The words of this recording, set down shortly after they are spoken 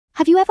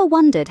Have you ever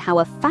wondered how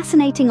a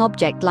fascinating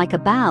object like a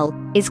bal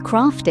is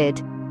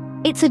crafted?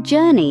 It's a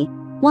journey,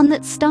 one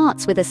that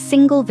starts with a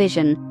single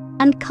vision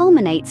and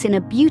culminates in a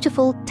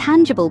beautiful,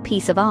 tangible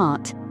piece of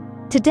art.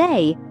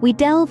 Today, we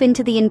delve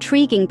into the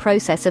intriguing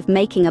process of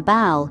making a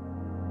bal.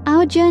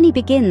 Our journey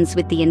begins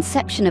with the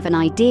inception of an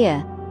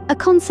idea, a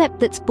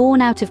concept that's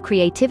born out of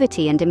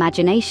creativity and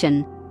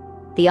imagination.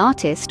 The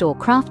artist or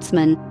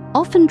craftsman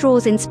often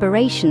draws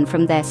inspiration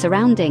from their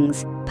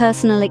surroundings,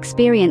 personal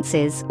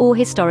experiences, or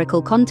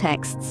historical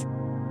contexts.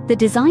 The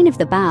design of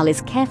the bal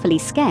is carefully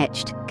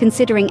sketched,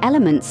 considering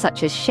elements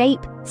such as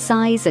shape,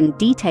 size, and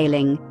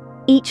detailing.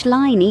 Each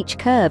line, each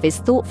curve is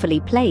thoughtfully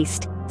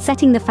placed,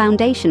 setting the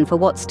foundation for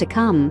what's to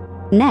come.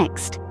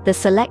 Next, the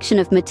selection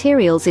of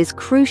materials is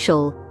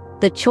crucial.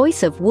 The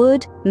choice of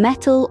wood,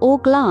 metal, or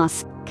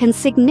glass can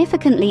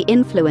significantly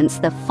influence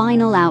the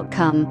final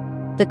outcome.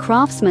 The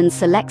craftsman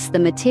selects the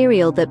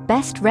material that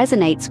best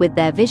resonates with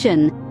their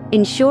vision,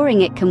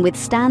 ensuring it can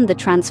withstand the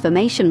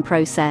transformation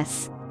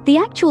process. The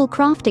actual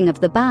crafting of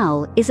the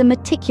bal is a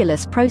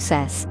meticulous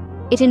process.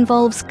 It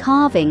involves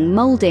carving,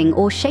 molding,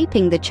 or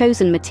shaping the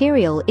chosen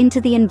material into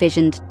the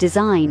envisioned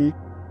design.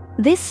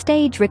 This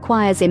stage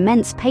requires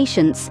immense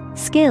patience,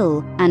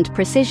 skill, and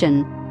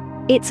precision.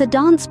 It's a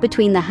dance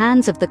between the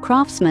hands of the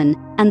craftsman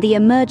and the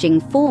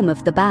emerging form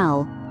of the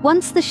bal.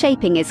 Once the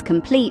shaping is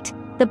complete,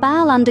 the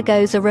bal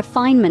undergoes a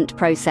refinement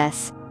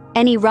process.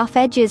 Any rough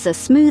edges are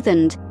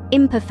smoothened,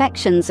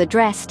 imperfections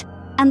addressed,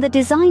 and the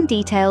design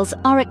details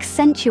are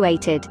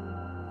accentuated.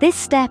 This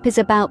step is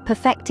about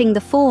perfecting the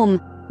form,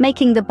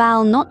 making the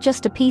bal not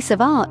just a piece of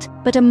art,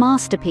 but a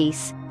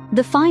masterpiece.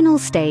 The final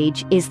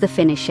stage is the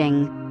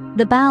finishing.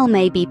 The bal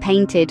may be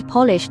painted,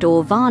 polished,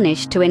 or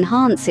varnished to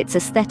enhance its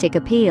aesthetic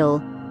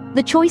appeal.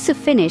 The choice of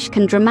finish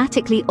can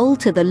dramatically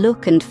alter the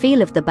look and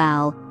feel of the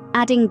bal,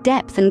 adding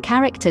depth and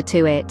character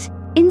to it.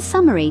 In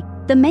summary,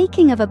 the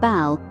making of a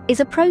bal is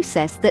a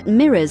process that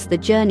mirrors the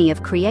journey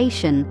of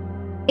creation.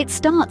 It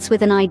starts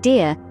with an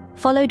idea,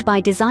 followed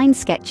by design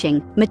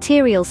sketching,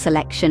 material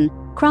selection,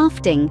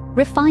 crafting,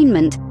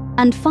 refinement,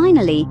 and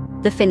finally,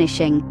 the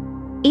finishing.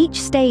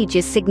 Each stage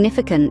is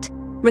significant,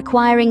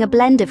 requiring a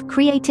blend of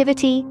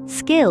creativity,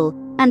 skill,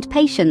 and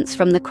patience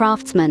from the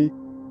craftsman.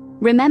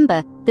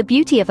 Remember, the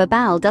beauty of a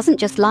bal doesn't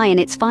just lie in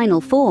its final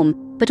form,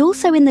 but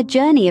also in the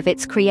journey of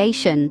its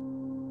creation.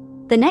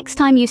 The next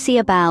time you see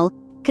a bal,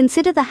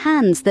 consider the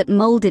hands that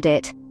molded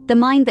it, the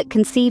mind that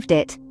conceived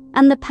it,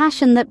 and the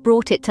passion that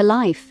brought it to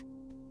life.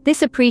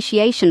 This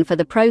appreciation for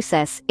the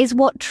process is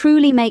what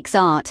truly makes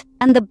art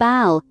and the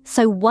bal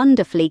so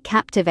wonderfully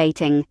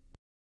captivating.